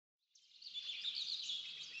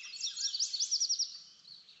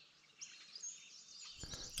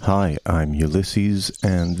Hi, I'm Ulysses,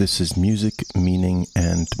 and this is Music, Meaning,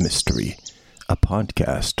 and Mystery, a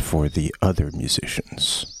podcast for the other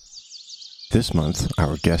musicians. This month,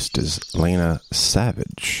 our guest is Leina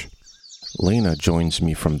Savage. Leina joins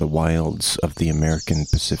me from the wilds of the American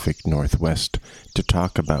Pacific Northwest to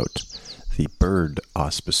talk about the bird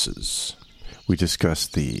auspices. We discuss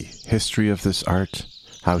the history of this art,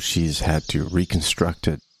 how she's had to reconstruct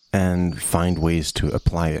it, and find ways to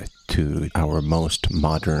apply it to our most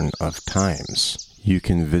modern of times. You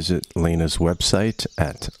can visit Leina's website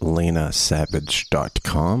at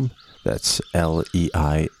leinasavage.com. That's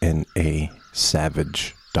Leina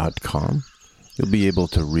savage.com. You'll be able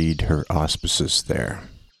to read her auspices there.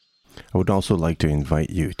 I would also like to invite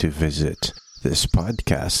you to visit this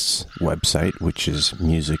podcast's website, which is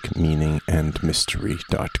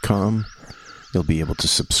musicmeaningandmystery.com. You'll be able to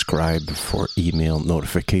subscribe for email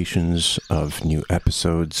notifications of new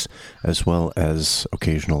episodes, as well as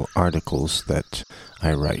occasional articles that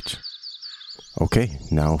I write. Okay,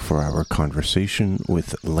 now for our conversation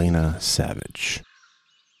with Leina Savage.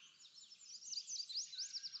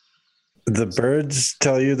 The birds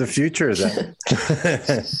tell you the future, then.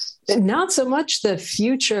 Not so much the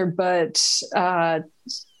future, but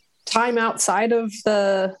time outside of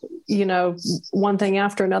the, one thing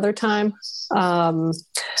after another time. And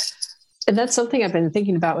that's something I've been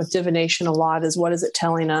thinking about with divination a lot, is what is it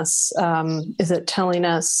telling us? Is it telling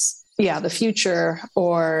us, the future,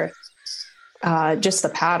 or just the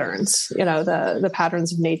patterns, the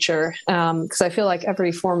patterns of nature? Because I feel like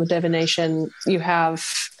every form of divination, you have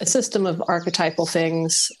a system of archetypal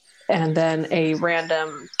things and then a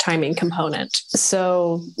random timing component.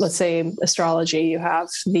 So let's say astrology, you have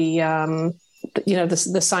the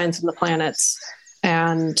signs of the planets,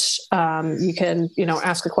 and you can,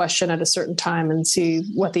 ask a question at a certain time and see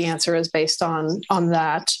what the answer is based on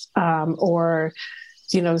that, or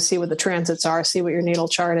see what the transits are, see what your natal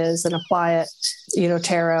chart is, and apply it.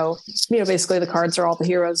 Tarot, basically the cards are all the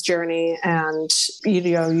hero's journey, and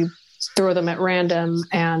you throw them at random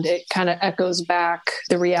and it kind of echoes back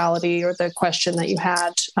the reality or the question that you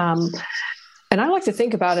had. And I like to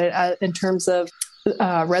think about it in terms of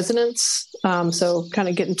resonance. So kind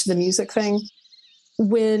of get into the music thing.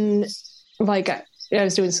 When, I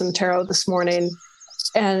was doing some tarot this morning,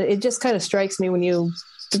 and it just kind of strikes me when you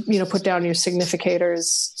put down your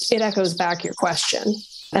significators, it echoes back your question.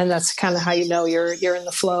 And that's kind of how you're in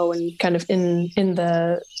the flow and kind of in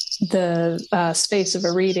the space of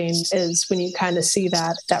a reading, is when you kind of see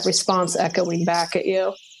that response echoing back at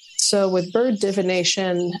you. So with bird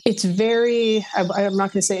divination, it's very, I'm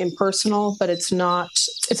not going to say impersonal, but it's not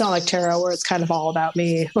like tarot where it's kind of all about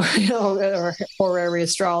me, or horary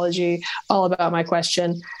astrology, all about my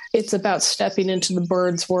question. It's about stepping into the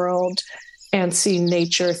bird's world and seeing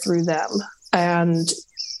nature through them, and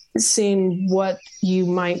seeing what you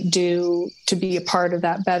might do to be a part of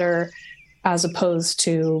that better, as opposed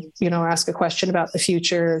to, ask a question about the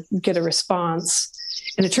future, get a response.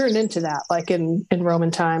 And it turned into that, like in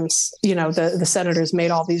Roman times, the senators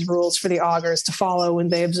made all these rules for the augurs to follow when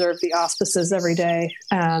they observed the auspices every day.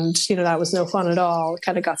 And, that was no fun at all. It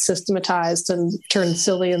kind of got systematized and turned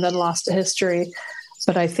silly and then lost to history.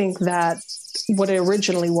 But I think that what it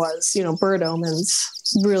originally was, bird omens,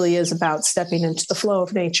 really is about stepping into the flow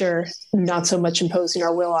of nature, not so much imposing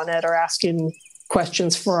our will on it or asking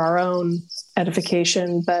questions for our own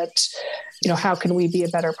edification, but, how can we be a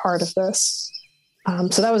better part of this?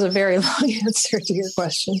 So that was a very long answer to your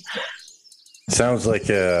question. Sounds like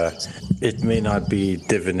it may not be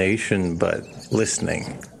divination, but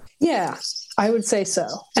listening. Yeah, I would say so.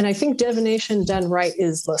 And I think divination done right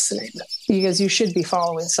is listening, because you should be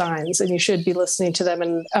following signs and you should be listening to them.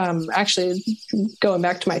 And actually, going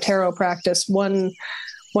back to my tarot practice, one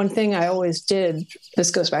thing I always did,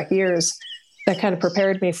 this goes back years, that kind of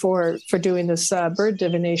prepared me for doing this bird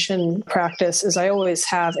divination practice, is I always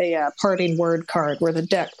have a parting word card where the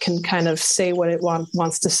deck can kind of say what it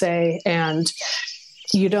wants to say, and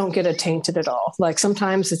you don't get it tainted at all. Like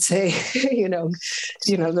sometimes it's a,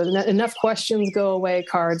 the enough questions go away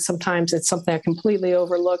card. Sometimes it's something I completely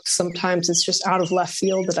overlooked. Sometimes it's just out of left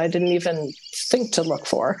field that I didn't even think to look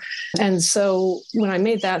for. And so when I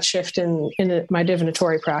made that shift in my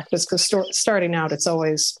divinatory practice, because starting out, it's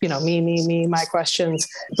always, me, my questions.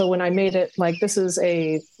 But when I made it like, this is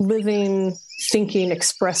a living, thinking,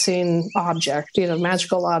 expressing object,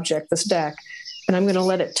 magical object, this deck, and I'm going to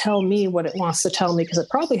let it tell me what it wants to tell me, because it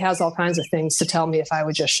probably has all kinds of things to tell me if I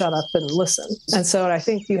would just shut up and listen. And so I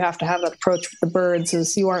think you have to have that approach with the birds,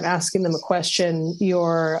 is you aren't asking them a question,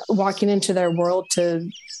 you're walking into their world to,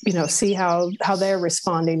 see how they're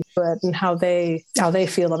responding to it and how they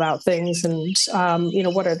feel about things, and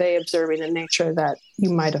what are they observing in nature that you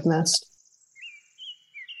might have missed.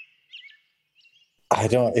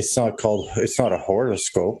 It's not a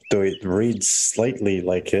horoscope, though it reads slightly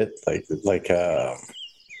like it, like the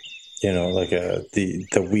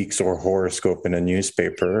week's or horoscope in a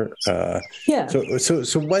newspaper. Yeah.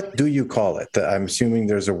 So what do you call it? I'm assuming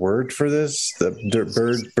there's a word for this, the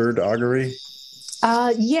bird augury.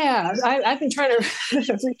 Yeah, I've been trying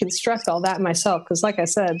to reconstruct all that myself, because like I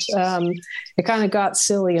said, it kind of got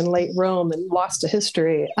silly in late Rome and lost to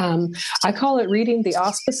history. I call it reading the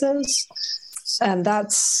auspices, and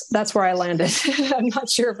that's where I landed. I'm not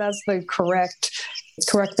sure if that's the correct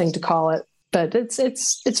thing to call it, but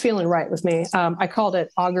it's feeling right with me. I called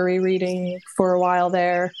it augury reading for a while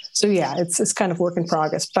there. So yeah, it's kind of work in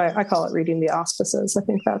progress, but I call it reading the auspices. I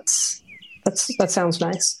think that sounds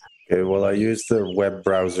nice. Okay, well, I use the web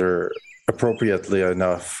browser appropriately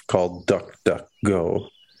enough called DuckDuckGo.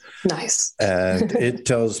 Nice. And it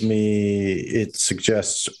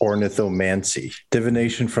suggests ornithomancy,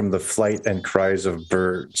 divination from the flight and cries of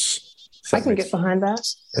birds. I can get behind that.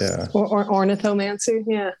 Yeah. Or ornithomancy.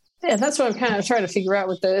 Yeah. Yeah, that's what I'm kind of trying to figure out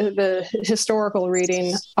with the historical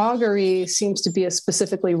reading. Augury seems to be a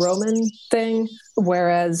specifically Roman thing,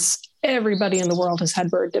 whereas everybody in the world has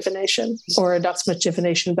had bird divination, or not so much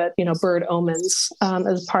divination, but bird omens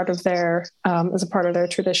as part of their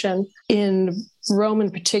tradition. In Rome,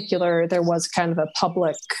 in particular, there was kind of a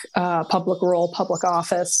public role, public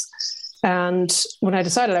office. And when I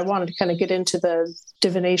decided I wanted to kind of get into the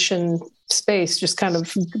divination space, just kind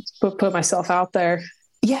of put myself out there.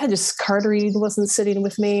 Yeah, just card reading wasn't sitting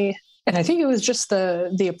with me. And I think it was just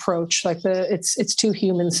the approach, like it's too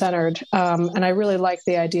human centered. And I really like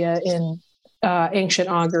the idea in ancient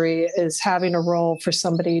augury is having a role for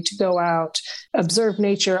somebody to go out, observe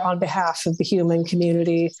nature on behalf of the human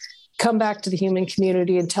community, come back to the human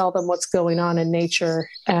community and tell them what's going on in nature.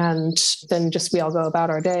 And then just we all go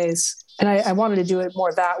about our days. And I wanted to do it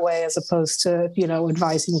more that way, as opposed to,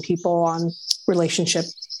 advising people on relationship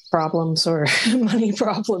problems or money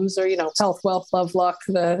problems or, health, wealth, love, luck,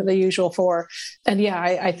 the usual four. And yeah,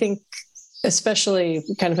 I think especially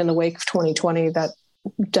kind of in the wake of 2020, that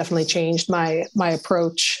definitely changed my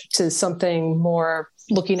approach to something more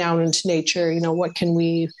looking out into nature. What can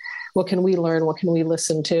we learn? What can we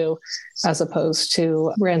listen to, as opposed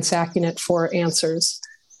to ransacking it for answers?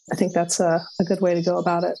 I think that's a good way to go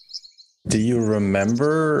about it. Do you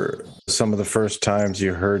remember some of the first times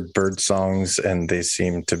you heard bird songs and they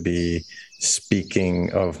seemed to be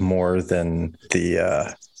speaking of more than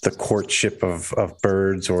the courtship of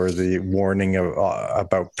birds or the warning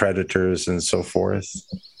about predators and so forth?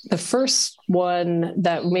 The first one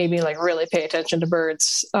that made me really pay attention to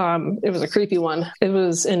birds, it was a creepy one. It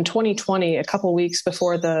was in 2020, a couple weeks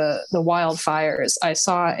before the wildfires. I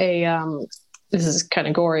saw this is kind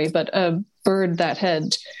of gory, but a bird that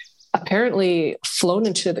had apparently flown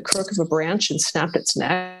into the crook of a branch and snapped its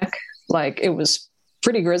neck. It was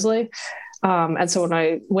pretty grisly. And so when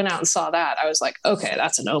I went out and saw that, I was like, okay,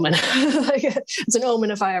 that's an omen. It's an omen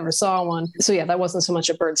if I ever saw one. So yeah, that wasn't so much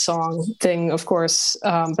a bird song thing, of course.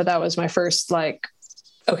 But that was my first,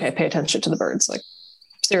 okay, pay attention to the birds,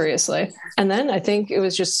 seriously. And then I think it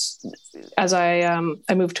was just as I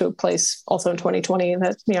moved to a place also in 2020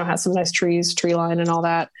 that, has some nice trees, tree line and all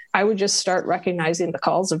that, I would just start recognizing the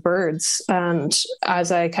calls of birds. And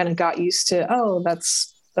as I kind of got used to,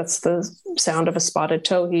 that's the sound of a spotted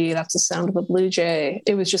towhee, that's the sound of a blue jay.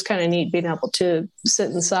 It was just kind of neat being able to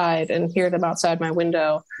sit inside and hear them outside my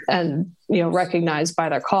window and, recognize by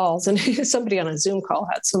their calls. And somebody on a Zoom call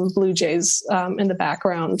had some blue jays in the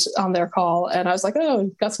background on their call. And I was like,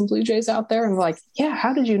 oh, got some blue jays out there? And like, yeah,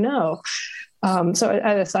 how did you know? So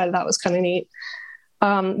I decided that was kind of neat.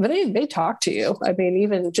 But they talk to you. I mean,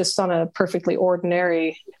 even just on a perfectly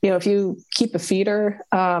ordinary, if you keep a feeder,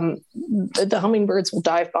 the hummingbirds will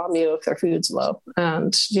dive bomb you if their food's low,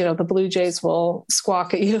 and the blue jays will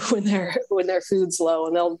squawk at you when their food's low,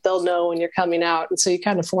 and they'll know when you're coming out, and so you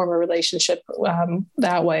kind of form a relationship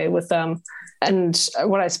that way with them. And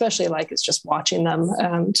what I especially like is just watching them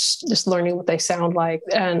and just learning what they sound like,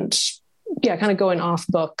 and yeah, kind of going off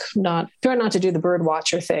book, try not to do the bird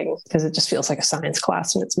watcher thing because it just feels like a science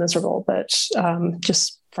class and it's miserable, but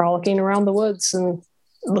just frolicking around the woods and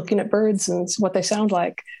looking at birds and what they sound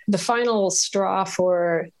like. The final straw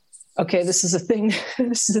for, okay, this is a thing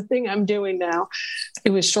I'm doing now. it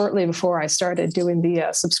was shortly before I started doing the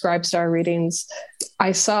Subscribe Star readings.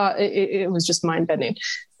 I saw it was just mind bending.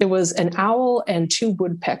 It was an owl and two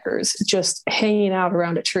woodpeckers just hanging out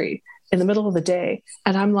around a tree in the middle of the day.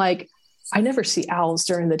 And I'm like, I never see owls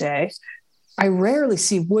during the day. I rarely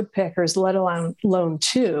see woodpeckers, let alone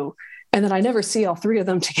two. And then I never see all three of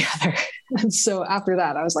them together. And so after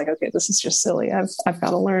that, I was like, okay, this is just silly. I've got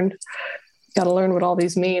to learn what all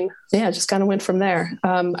these mean. Yeah, it just kind of went from there.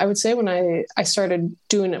 I would say when I started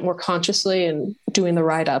doing it more consciously and doing the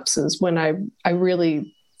write-ups is when I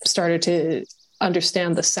really started to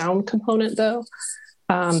understand the sound component, though,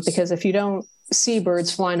 because if you don't see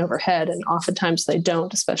birds flying overhead, and oftentimes they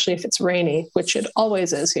don't, especially if it's rainy, which it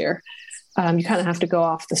always is here, you kind of have to go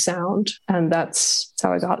off the sound. And that's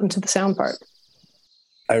how I got into the sound part.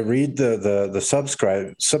 I read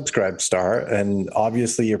the subscribe star, and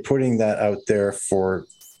obviously you're putting that out there for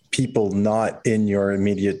people not in your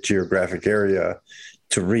immediate geographic area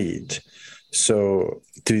to read. So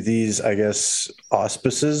do these, I guess,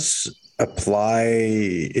 auspices apply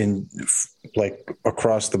in like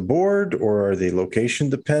across the board, or are they location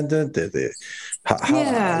dependent?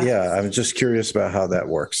 Yeah, I'm just curious about how that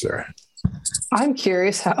works there. I'm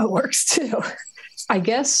curious how it works too. I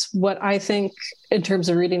guess what I think in terms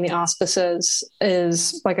of reading the auspices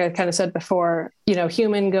is, like I kind of said before,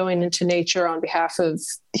 human going into nature on behalf of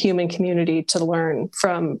human community to learn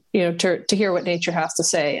from, to hear what nature has to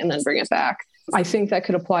say and then bring it back. I think that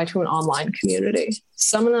could apply to an online community.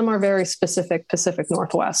 Some of them are very specific Pacific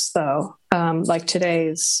Northwest, though, like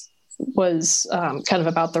today's was kind of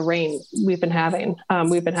about the rain we've been having.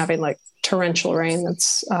 We've been having like torrential rain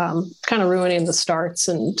that's kind of ruining the starts,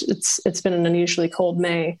 and it's been an unusually cold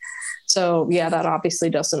May. So yeah, that obviously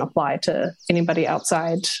doesn't apply to anybody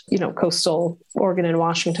outside, coastal Oregon and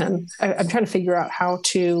Washington. I'm trying to figure out how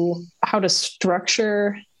to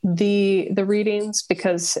structure the readings,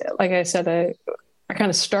 because like I said, I kind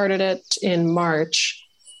of started it in March.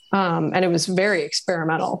 And it was very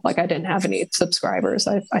experimental. Like I didn't have any subscribers.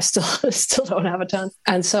 I still don't have a ton.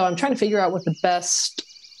 And so I'm trying to figure out what the best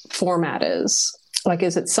format is. Like,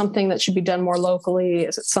 is it something that should be done more locally?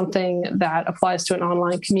 Is it something that applies to an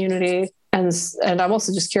online community? And I'm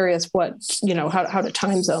also just curious what, how do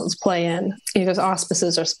time zones play in? Because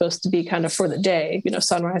auspices are supposed to be kind of for the day,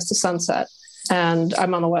 sunrise to sunset. And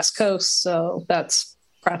I'm on the West Coast, so that's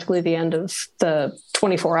practically the end of the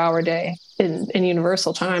 24-hour day in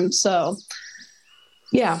universal time. So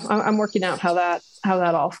yeah, I'm working out how that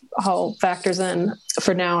all factors in.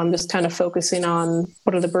 For now, I'm just kind of focusing on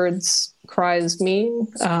what do the birds' cries mean,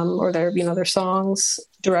 or their songs,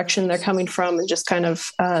 direction they're coming from, and just kind of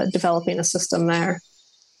developing a system there.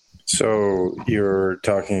 So you're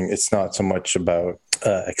talking, it's not so much about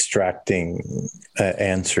extracting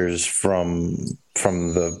answers from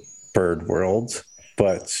the bird world,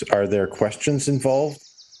 but are there questions involved?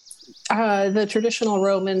 The traditional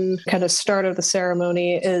Roman kind of start of the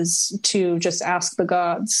ceremony is to just ask the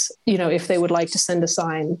gods, if they would like to send a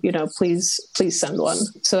sign, please send one.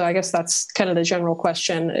 So I guess that's kind of the general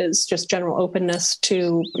question, is just general openness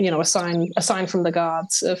to, a sign from the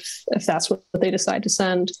gods if that's what they decide to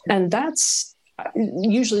send. And that's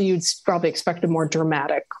usually you'd probably expect a more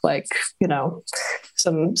dramatic, like,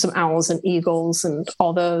 some owls and eagles and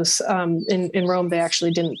all those. In Rome, they actually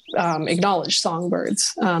didn't acknowledge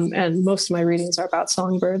songbirds. And most of my readings are about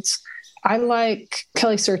songbirds. I like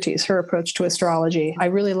Kelly Surtees, her approach to astrology. I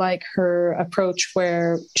really like her approach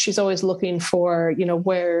where she's always looking for,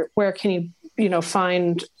 where can you,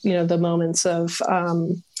 find, the moments of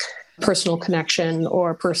personal connection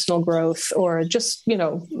or personal growth, or just,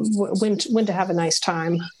 when to have a nice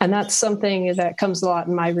time. And that's something that comes a lot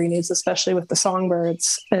in my readings, especially with the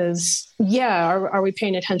songbirds, is, are we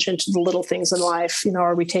paying attention to the little things in life?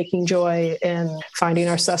 Are we taking joy in finding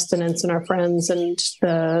our sustenance and our friends and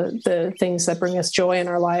the things that bring us joy in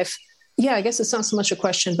our life? Yeah, I guess it's not so much a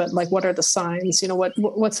question, but like, what are the signs?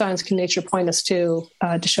 What signs can nature point us to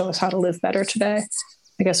show us how to live better today?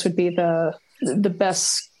 I guess would be the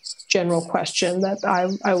best general question that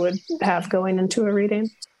I would have going into a reading.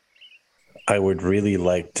 I would really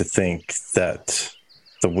like to think that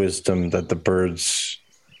the wisdom that the birds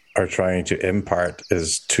are trying to impart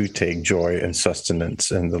is to take joy and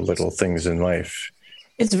sustenance in the little things in life.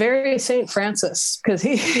 It's very St. Francis, because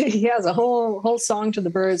he has a whole song to the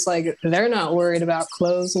birds, like they're not worried about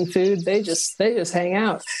clothes and food. They just hang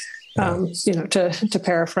out, to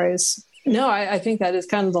paraphrase. No, I think that is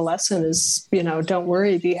kind of the lesson is, don't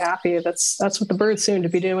worry, be happy. That's what the birds seem to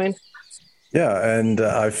be doing. Yeah. And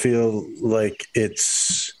I feel like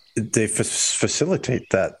they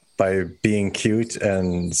facilitate that by being cute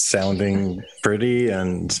and sounding pretty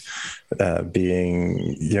and being,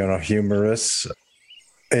 humorous.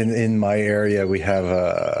 In my area, we have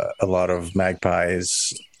a lot of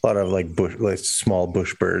magpies, a lot of like small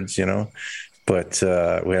bush birds, but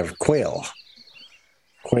we have quail.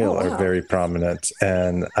 Quail are very prominent,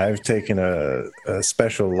 and I've taken a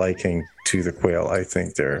special liking to the quail. I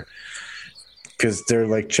think because they're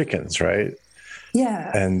like chickens, right?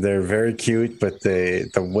 Yeah. And they're very cute, but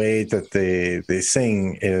the way that they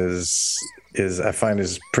sing is I find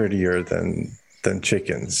is prettier than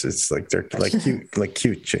chickens. It's like they're like cute, like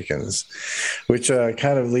cute chickens, which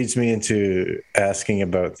kind of leads me into asking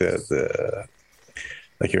about the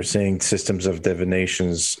like you're saying, systems of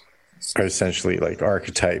divinations are essentially like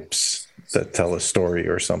archetypes that tell a story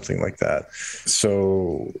or something like that.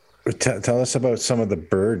 So tell us about some of the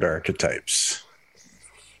bird archetypes.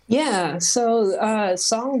 Yeah, so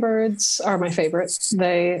songbirds are my favorite.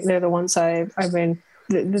 They're the ones they're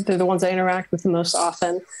the ones I interact with the most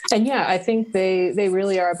often. And yeah, I think they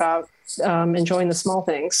really are about enjoying the small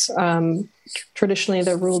things. Traditionally,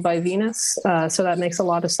 they're ruled by Venus, so that makes a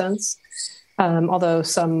lot of sense. Although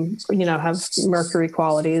some, have Mercury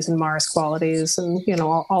qualities and Mars qualities, and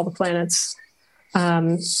all the planets.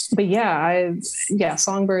 But yeah,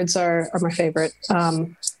 songbirds are my favorite.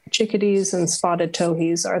 Chickadees and spotted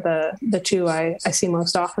towhees are the two I see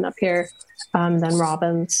most often up here. Then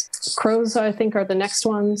robins. Crows, I think, are the next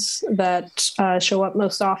ones that show up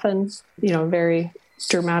most often. Very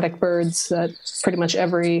dramatic birds that pretty much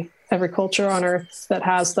every culture on Earth that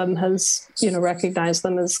has them has, recognized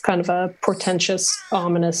them as kind of a portentous,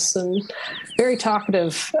 ominous, and very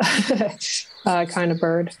talkative kind of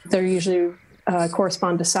bird. They're usually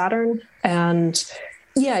correspond to Saturn, and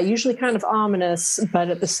usually kind of ominous, but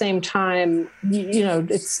at the same time,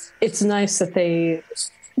 it's nice that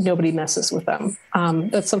nobody messes with them.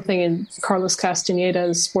 That's something in Carlos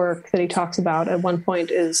Castaneda's work that he talks about at one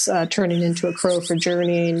point is turning into a crow for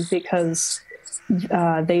journeying, because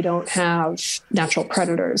they don't have natural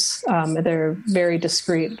predators. They're very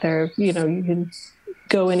discreet. They're, you can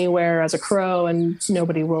go anywhere as a crow and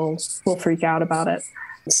nobody will freak out about it.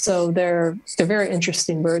 So they're very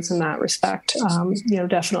interesting birds in that respect.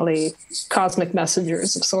 Definitely cosmic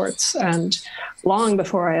messengers of sorts. And long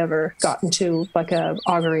before I ever got into like a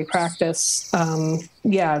augury practice,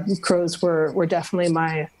 crows were definitely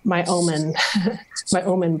my omen, my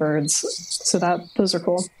omen birds. So those are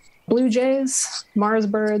cool. Blue jays, Mars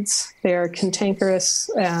birds, they're cantankerous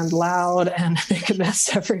and loud and make a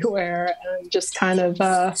mess everywhere, and just kind of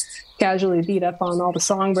casually beat up on all the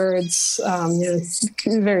songbirds.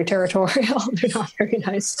 Very territorial. They're not very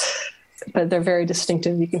nice, but they're very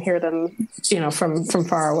distinctive. You can hear them, from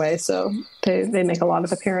far away. So they make a lot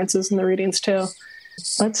of appearances in the readings too.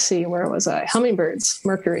 Let's see, where was I? Hummingbirds,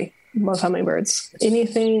 Mercury. Love hummingbirds.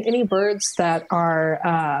 Any birds that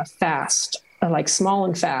are fast. Like small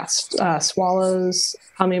and fast. Swallows,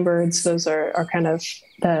 hummingbirds, those are kind of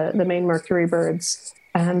the main Mercury birds.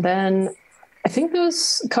 And then I think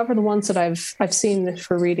those cover the ones that I've seen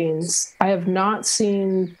for readings. I have not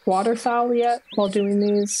seen waterfowl yet while doing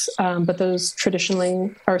these, but those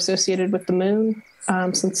traditionally are associated with the moon,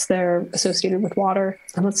 since they're associated with water.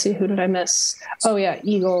 And let's see, who did I miss? Oh yeah,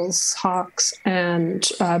 eagles, hawks, and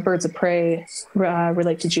birds of prey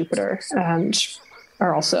relate to Jupiter and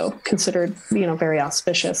are also considered, very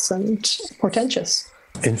auspicious and portentous.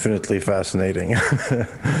 Infinitely fascinating.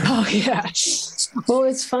 Oh yeah. Well,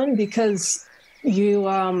 it's fun because you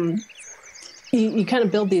kind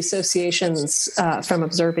of build the associations from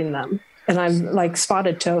observing them. And I'm like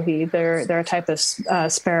spotted towhee. They're a type of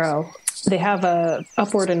sparrow. They have a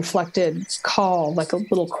upward inflected call, like a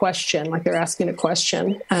little question, like they're asking a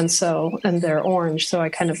question. And they're orange. So I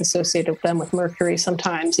kind of associated them with Mercury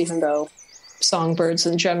sometimes, even though songbirds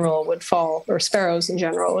in general would fall, or sparrows in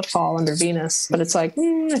general would fall under Venus. But it's like,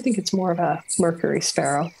 I think it's more of a Mercury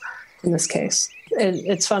sparrow in this case.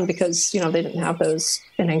 It's fun because, they didn't have those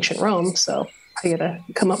in ancient Rome. So I got to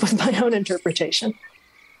come up with my own interpretation.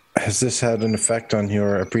 Has this had an effect on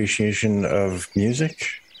your appreciation of music?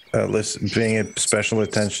 Paying special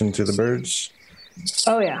attention to the birds?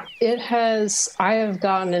 Oh yeah, it has. I have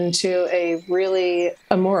gotten into a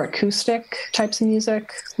more acoustic types of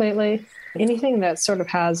music lately. Anything that sort of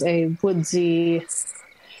has a woodsy,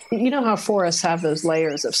 how forests have those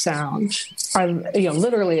layers of sound, are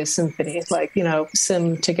literally a symphony, like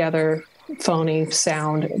sim together, phony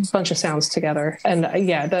sound, a bunch of sounds together, and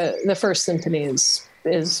the first symphony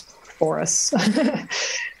is forests.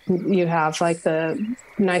 You have like the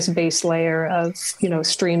nice base layer of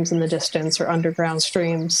streams in the distance or underground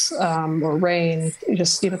streams, or rain,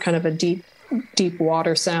 just kind of a deep deep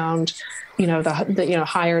water sound, the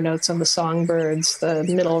higher notes of the songbirds, the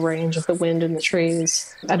middle range of the wind in the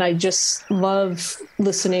trees. And I just love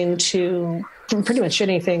listening to pretty much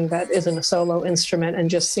anything that isn't a solo instrument and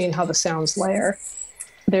just seeing how the sounds layer.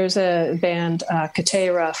 There's a band,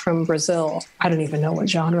 Cateira from Brazil. I don't even know what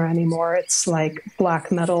genre anymore. It's like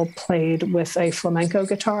black metal played with a flamenco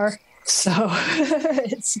guitar. So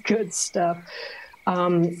it's good stuff.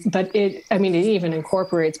 But it even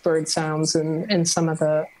incorporates bird sounds in some of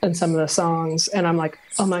the songs. And I'm like,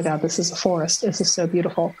 oh my God, this is a forest. This is so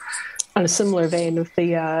beautiful. On a similar vein with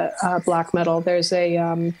the black metal, there's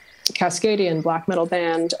a Cascadian black metal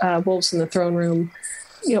band, Wolves in the Throne Room,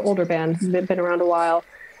 older band, been around a while.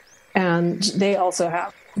 And they also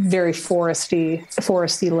have very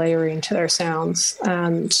foresty layering to their sounds.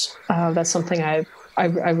 And that's something I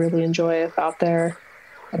really enjoy about their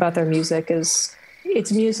music. Is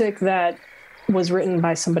it's music that was written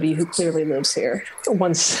by somebody who clearly lives here.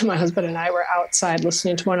 Once my husband and I were outside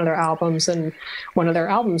listening to one of their albums, and one of their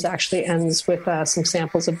albums actually ends with some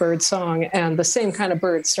samples of Birdsong, and the same kind of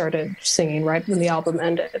bird started singing right when the album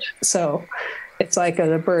ended. So it's like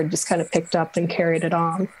the bird just kind of picked up and carried it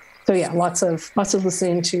on. So yeah, lots of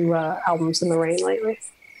listening to albums in the rain lately.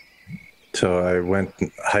 So I went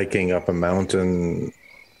hiking up a mountain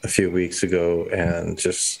a few weeks ago and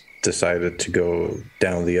just decided to go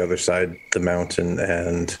down the other side of the mountain,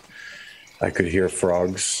 and I could hear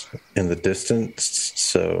frogs in the distance.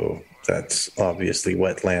 So that's obviously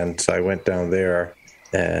wetland. So I went down there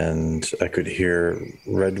and I could hear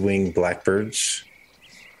red-winged blackbirds.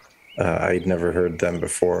 I'd never heard them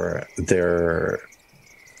before. Their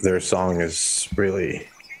song is really,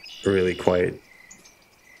 really quite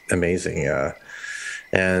amazing.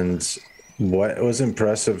 And what was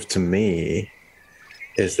impressive to me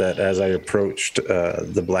is that as I approached,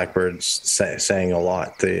 the blackbirds sang a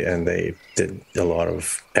lot. They did a lot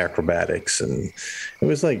of acrobatics, and it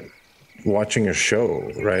was like watching a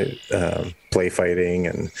show, right? Play fighting,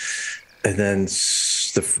 and then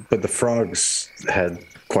but the frogs had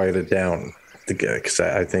quieted down because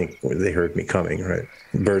I think they heard me coming, right?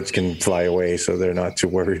 Birds can fly away, so they're not too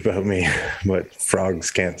worried about me, but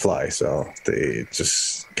frogs can't fly, so they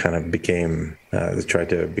just kind of they tried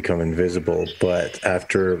to become invisible. But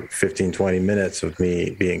after 15-20 minutes of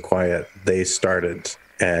me being quiet, they started,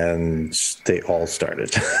 and they all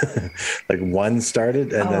started. Like one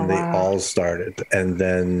started, and then they all started, and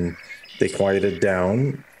then they quieted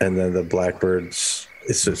down, and then the blackbirds.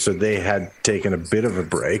 So they had taken a bit of a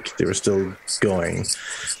break. They were still going.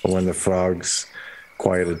 But when the frogs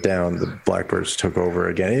quieted down, the blackbirds took over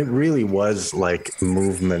again. It really was like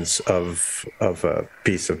movements of a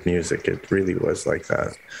piece of music. It really was like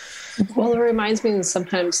that. Well, it reminds me that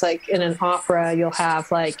sometimes, like in an opera, you'll have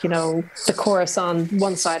the chorus on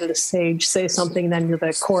one side of the stage say something, then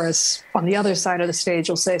the chorus on the other side of the stage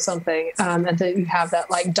will say something, and then you have that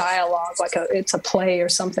like dialogue, like it's a play or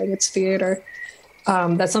something. It's theater.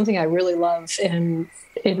 That's something I really love in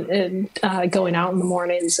going out in the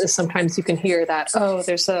mornings, is sometimes you can hear that,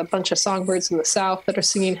 there's a bunch of songbirds in the south that are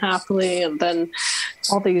singing happily, and then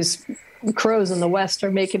all these crows in the west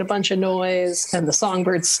are making a bunch of noise, and the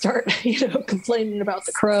songbirds start complaining about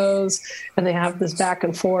the crows, and they have this back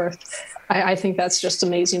and forth. I think that's just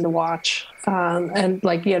amazing to watch. And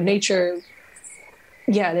nature,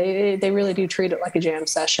 they really do treat it like a jam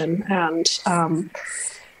session. And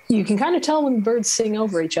you can kind of tell when birds sing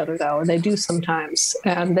over each other, though, and they do sometimes,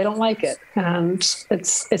 and they don't like it. And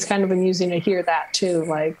it's kind of amusing to hear that too.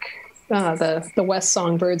 Like the west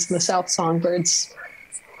songbirds and the south songbirds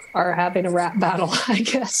are having a rap battle, I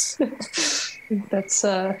guess. That's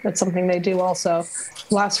something they do also.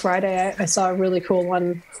 Last Friday, I saw a really cool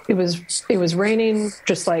one. It was raining,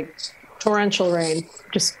 just like torrential rain.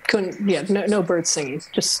 Just couldn't, no birds singing.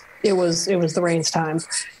 Just it was the rain's time.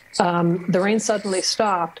 The rain suddenly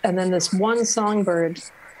stopped, and then this one songbird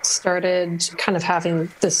started kind of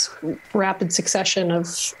having this rapid succession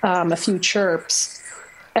of a few chirps,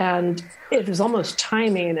 and it was almost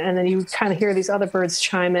timing, and then you kind of hear these other birds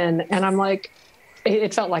chime in, and I'm like,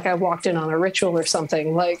 it felt like I walked in on a ritual or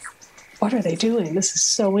something. Like, what are they doing? This is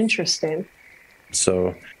so interesting.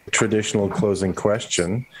 So, traditional closing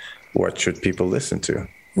question, what should people listen to?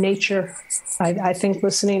 Nature. I think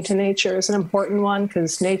listening to nature is an important one,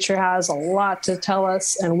 because nature has a lot to tell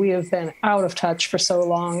us, and we have been out of touch for so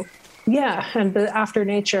long. Yeah, and after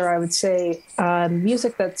nature, I would say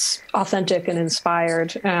music that's authentic and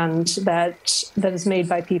inspired, and that is made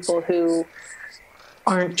by people who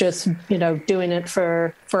aren't just doing it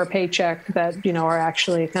for a paycheck, that are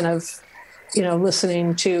actually kind of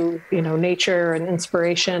listening to, nature and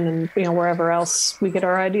inspiration and, wherever else we get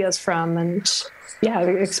our ideas from, and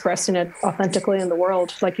expressing it authentically in the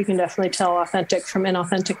world. Like, you can definitely tell authentic from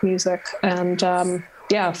inauthentic music, and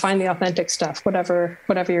find the authentic stuff, whatever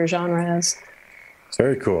your genre is.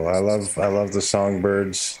 Very cool. I love the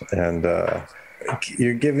songbirds, and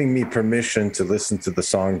you're giving me permission to listen to the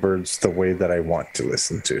songbirds the way that I want to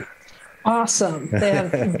listen to. Awesome. They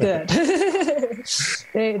have good.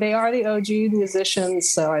 They are the OG musicians,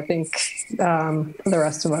 so I think the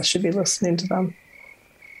rest of us should be listening to them.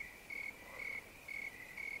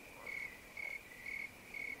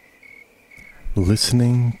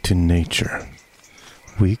 Listening to nature.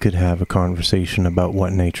 We could have a conversation about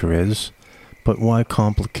what nature is, but why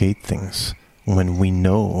complicate things when we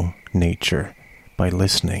know nature by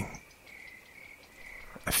listening?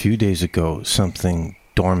 A few days ago, something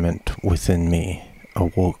dormant within me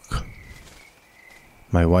awoke.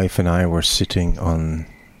 My wife and I were sitting on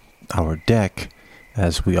our deck,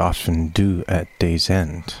 as we often do at day's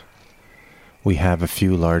end. We have a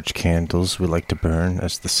few large candles we like to burn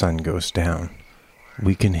as the sun goes down.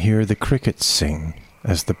 We can hear the crickets sing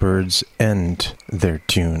as the birds end their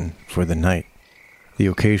tune for the night. The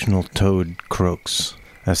occasional toad croaks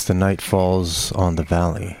as the night falls on the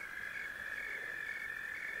valley.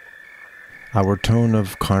 Our tone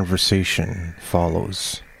of conversation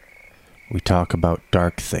follows. We talk about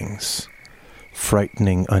dark things,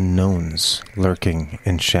 frightening unknowns lurking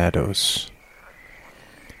in shadows.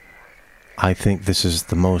 I think this is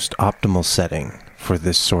the most optimal setting for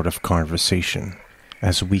this sort of conversation,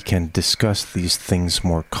 as we can discuss these things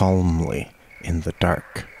more calmly in the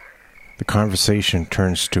dark. The conversation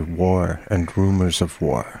turns to war and rumors of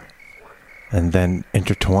war, and then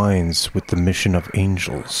intertwines with the mission of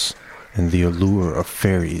angels and the allure of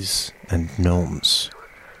fairies and gnomes.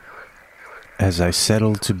 As I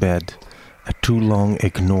settle to bed, a too long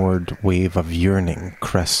ignored wave of yearning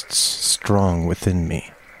crests strong within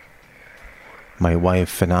me. My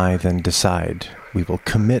wife and I then decide we will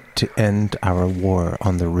commit to end our war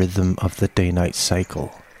on the rhythm of the day-night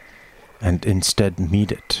cycle, and instead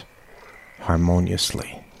meet it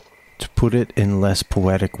harmoniously. To put it in less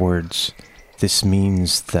poetic words, this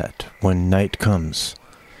means that when night comes,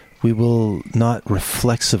 we will not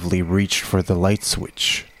reflexively reach for the light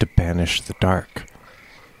switch to banish the dark.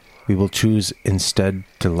 We will choose instead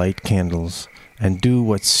to light candles and do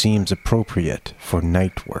what seems appropriate for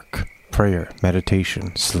night work, prayer,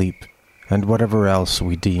 meditation, sleep, and whatever else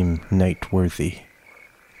we deem night-worthy.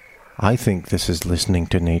 I think this is listening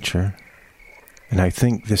to nature, and I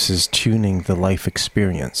think this is tuning the life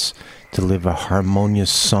experience to live a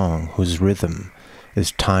harmonious song whose rhythm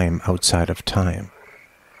is time outside of time.